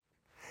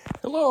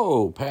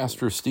Hello,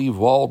 Pastor Steve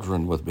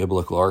Waldron with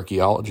Biblical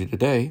Archaeology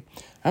today.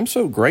 I'm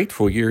so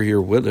grateful you're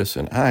here with us,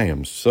 and I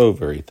am so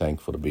very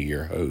thankful to be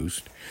your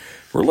host.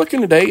 We're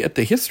looking today at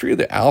the history of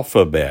the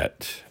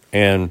alphabet,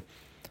 and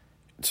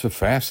it's a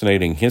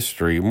fascinating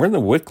history. We're in the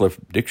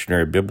Wycliffe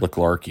Dictionary of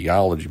Biblical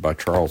Archaeology by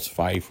Charles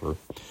Pfeiffer.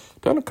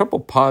 Done a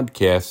couple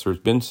podcasts. There's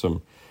been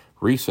some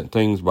recent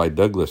things by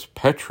Douglas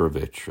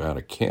Petrovich out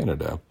of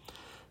Canada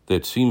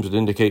that seems to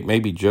indicate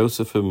maybe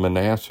Joseph of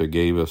Manasseh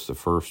gave us the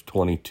first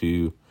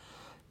 22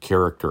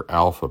 character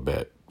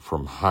alphabet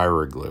from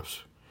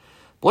hieroglyphs.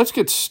 But let's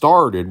get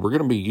started. We're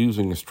going to be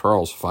using this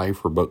Charles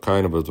Pfeiffer book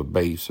kind of as a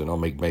base, and I'll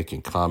be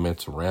making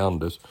comments around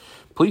this.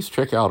 Please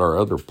check out our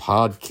other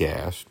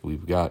podcast.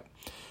 We've got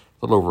a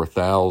little over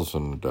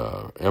 1,000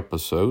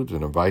 episodes,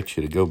 and invite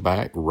you to go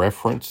back,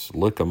 reference,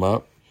 look them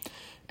up.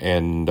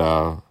 And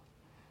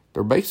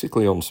they're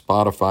basically on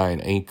Spotify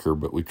and Anchor,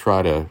 but we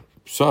try to,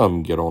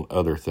 some get on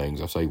other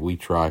things. I say we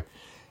try.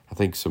 I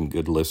think some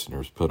good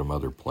listeners put them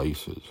other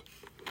places.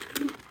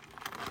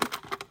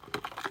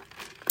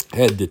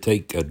 Had to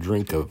take a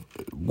drink of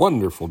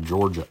wonderful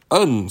Georgia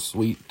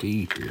unsweet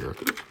tea here.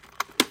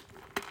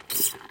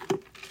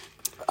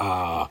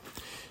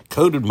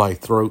 Coated my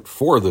throat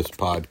for this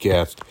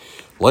podcast.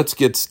 Let's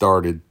get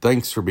started.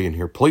 Thanks for being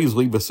here. Please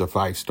leave us a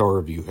 5-star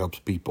review. Helps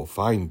people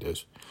find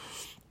us.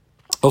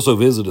 Also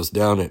visit us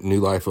down at New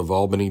Life of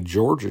Albany,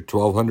 Georgia,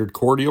 1200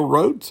 Cordial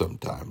Road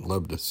sometime.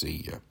 Love to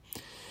see you.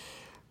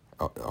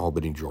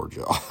 Albany,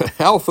 Georgia.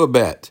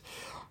 Alphabet.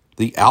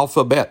 The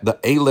alphabet, the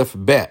Aleph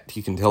Bet,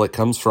 you can tell it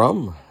comes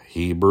from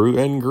Hebrew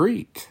and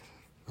Greek.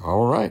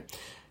 All right,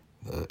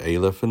 the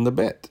Aleph and the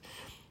Bet.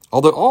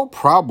 Although all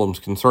problems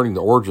concerning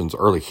the origins,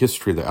 early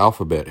history of the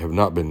alphabet have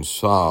not been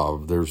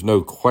solved, there's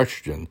no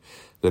question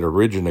that it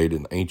originated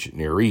in the ancient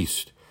Near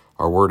East.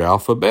 Our word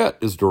alphabet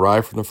is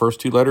derived from the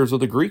first 2 letters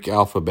of the Greek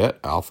alphabet,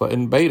 alpha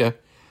and beta,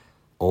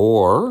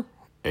 or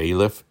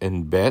Aleph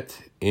and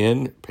Bet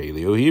in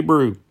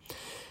Paleo-Hebrew.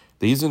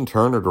 These, in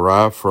turn, are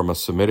derived from a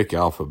Semitic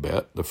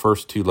alphabet. The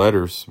first 2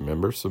 letters,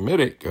 remember,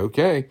 Semitic,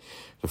 okay.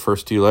 The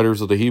first 2 letters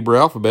of the Hebrew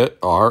alphabet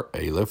are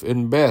Aleph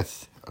and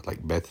Beth,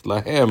 like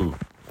Bethlehem,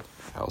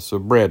 house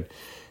of bread.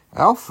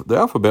 The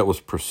alphabet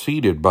was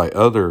preceded by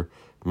other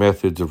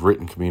methods of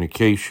written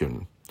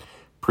communication.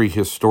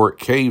 Prehistoric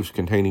caves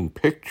containing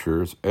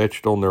pictures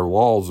etched on their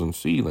walls and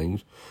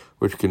ceilings,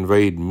 which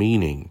conveyed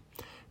meaning.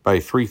 By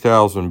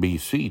 3000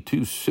 BC,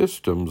 2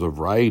 systems of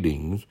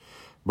writings,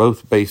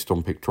 both based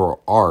on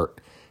pictorial art,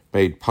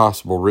 made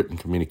possible written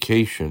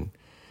communication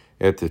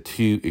at the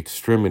 2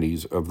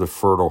 extremities of the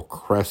Fertile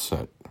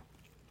Crescent,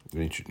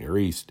 the ancient Near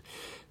East.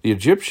 The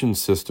Egyptian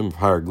system of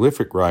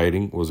hieroglyphic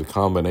writing was a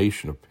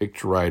combination of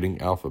picture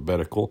writing,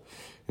 alphabetical,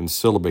 and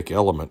syllabic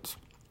elements.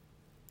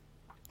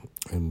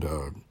 And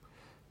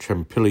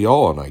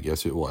Champollion, I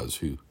guess it was,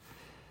 who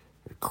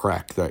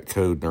cracked that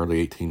code in the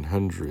early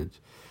 1800s.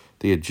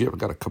 I've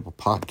got a couple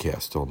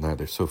podcasts on that.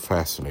 They're so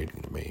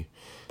fascinating to me.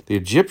 The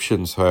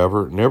Egyptians,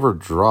 however, never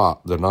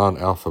dropped the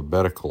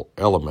non-alphabetical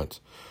elements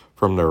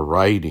from their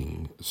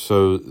writing,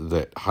 so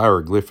that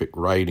hieroglyphic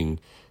writing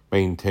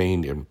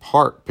maintained in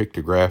part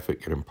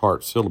pictographic and in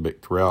part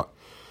syllabic throughout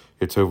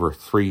its over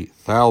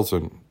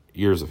 3,000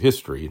 years of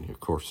history. And, of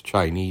course,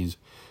 Chinese,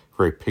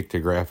 very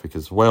pictographic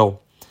as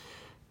well.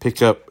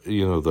 Pick up,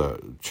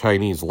 the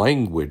Chinese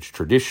language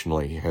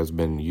traditionally has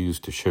been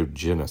used to show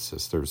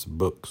Genesis. There's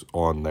books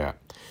on that.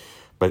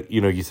 But,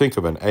 you think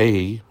of an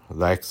A,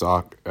 that's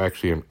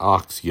actually an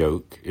ox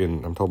yoke.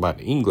 I'm talking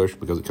about English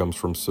because it comes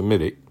from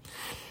Semitic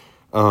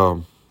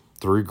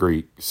through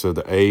Greek. So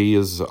the A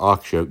is an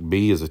ox yoke.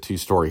 B is a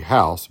 2-story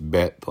house,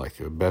 Bet, like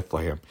a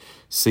Bethlehem.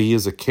 C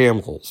is a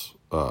camel's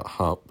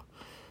hump.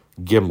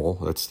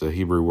 Gimel, that's the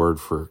Hebrew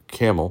word for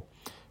camel.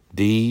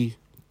 D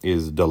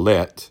is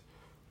Dalet,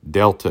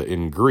 Delta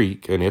in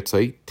Greek, and it's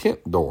a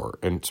tent door.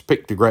 And it's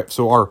pictographic.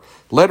 So our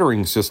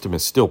lettering system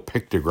is still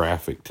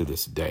pictographic to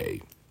this day.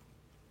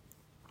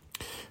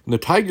 In the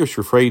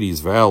Tigris-Euphrates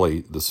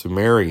Valley, the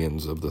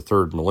Sumerians of the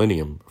 3rd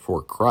millennium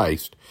before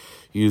Christ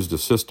used a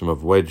system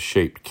of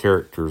wedge-shaped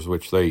characters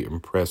which they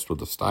impressed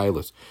with a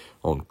stylus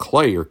on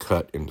clay or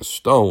cut into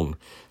stone.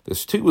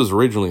 This, too, was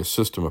originally a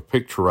system of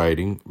picture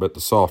writing, but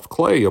the soft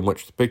clay on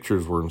which the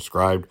pictures were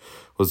inscribed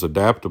was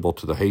adaptable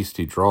to the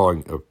hasty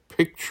drawing of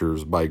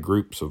pictures by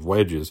groups of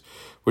wedges,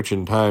 which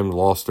in time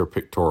lost their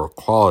pictorial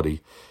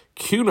quality.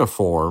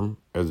 Cuneiform,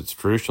 as it's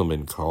traditionally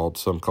been called,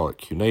 some call it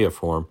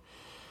cuneiform,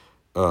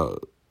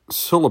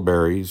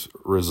 syllabaries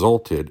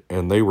resulted,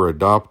 and they were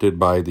adopted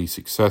by the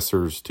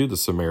successors to the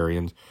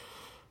Sumerians,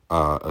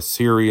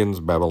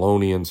 Assyrians,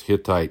 Babylonians,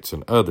 Hittites,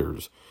 and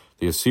others.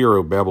 The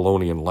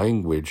Assyro-Babylonian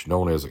language,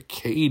 known as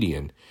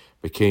Akkadian,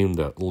 became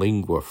the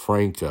lingua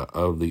franca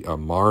of the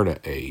Amarna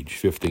age,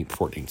 15th,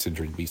 14th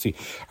century BC.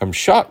 I'm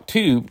shocked,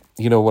 too,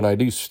 when I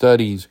do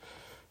studies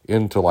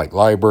into like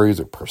libraries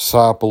at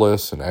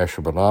Persepolis and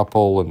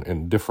Ashurbanipal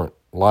and different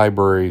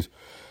libraries,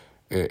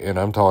 and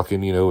I'm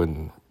talking,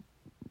 in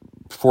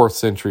 4th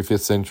century, 5th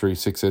century,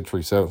 6th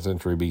century, 7th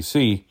century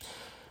BC,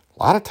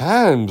 a lot of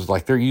times,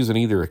 like, they're using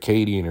either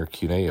Akkadian or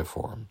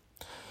cuneiform.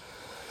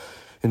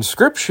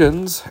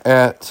 Inscriptions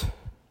at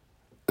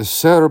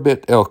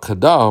Serbet el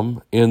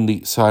Qadam in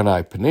the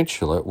Sinai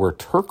Peninsula, where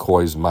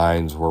turquoise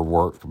mines were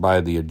worked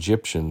by the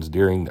Egyptians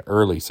during the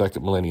early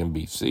 2nd millennium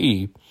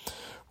BC,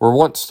 were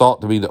once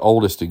thought to be the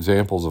oldest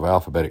examples of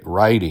alphabetic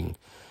writing.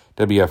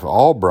 W.F.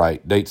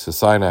 Albright dates the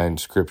Sinai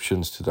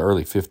inscriptions to the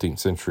early 15th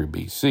century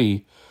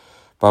BC,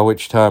 by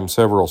which time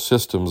several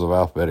systems of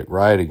alphabetic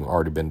writing had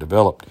already been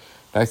developed.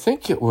 And I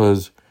think what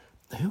was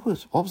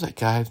that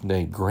guy's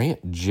name?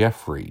 Grant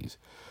Jeffries,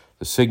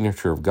 The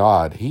Signature of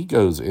God. He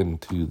goes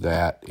into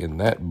that in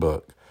that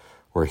book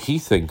where he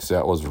thinks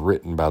that was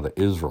written by the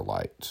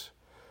Israelites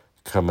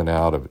coming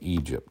out of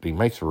Egypt. He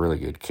makes a really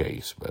good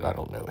case, but I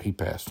don't know. He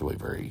passed away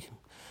very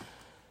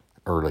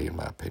early, in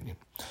my opinion.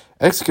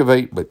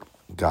 Excavate, but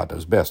God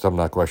knows best. I'm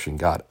not questioning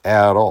God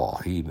at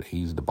all.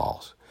 He's the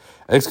boss.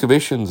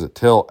 Excavations at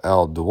Tel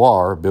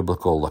al-Dawar,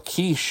 biblical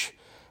Lachish,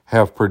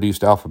 have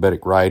produced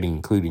alphabetic writing,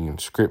 including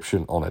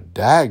inscription on a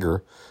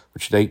dagger,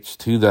 which dates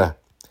to the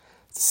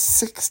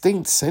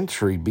 16th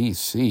century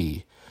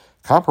BC.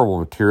 Comparable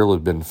material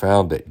has been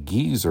found at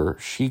Gezer,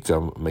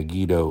 Shechem,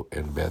 Megiddo,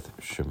 and Beth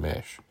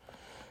Shemesh.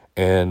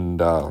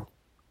 And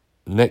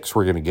next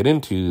we're going to get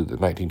into the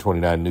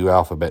 1929 new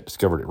alphabet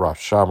discovered at Ras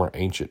Shamra,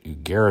 ancient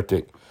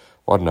Ugaritic.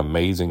 What an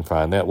amazing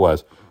find that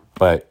was.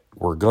 But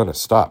we're going to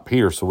stop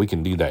here so we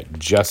can do that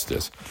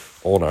justice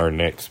on our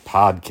next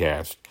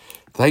podcast.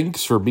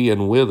 Thanks for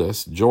being with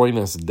us. Join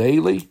us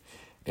daily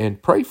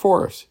and pray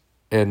for us.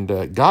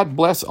 And God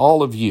bless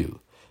all of you.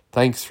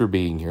 Thanks for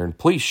being here. And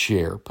please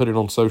share. Put it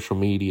on social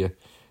media.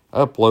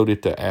 Upload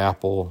it to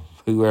Apple,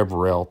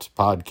 whoever else,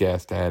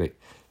 Podcast Addict.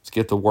 Let's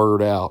get the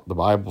word out. The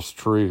Bible's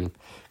true.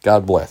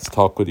 God bless.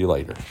 Talk with you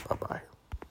later. Bye-bye.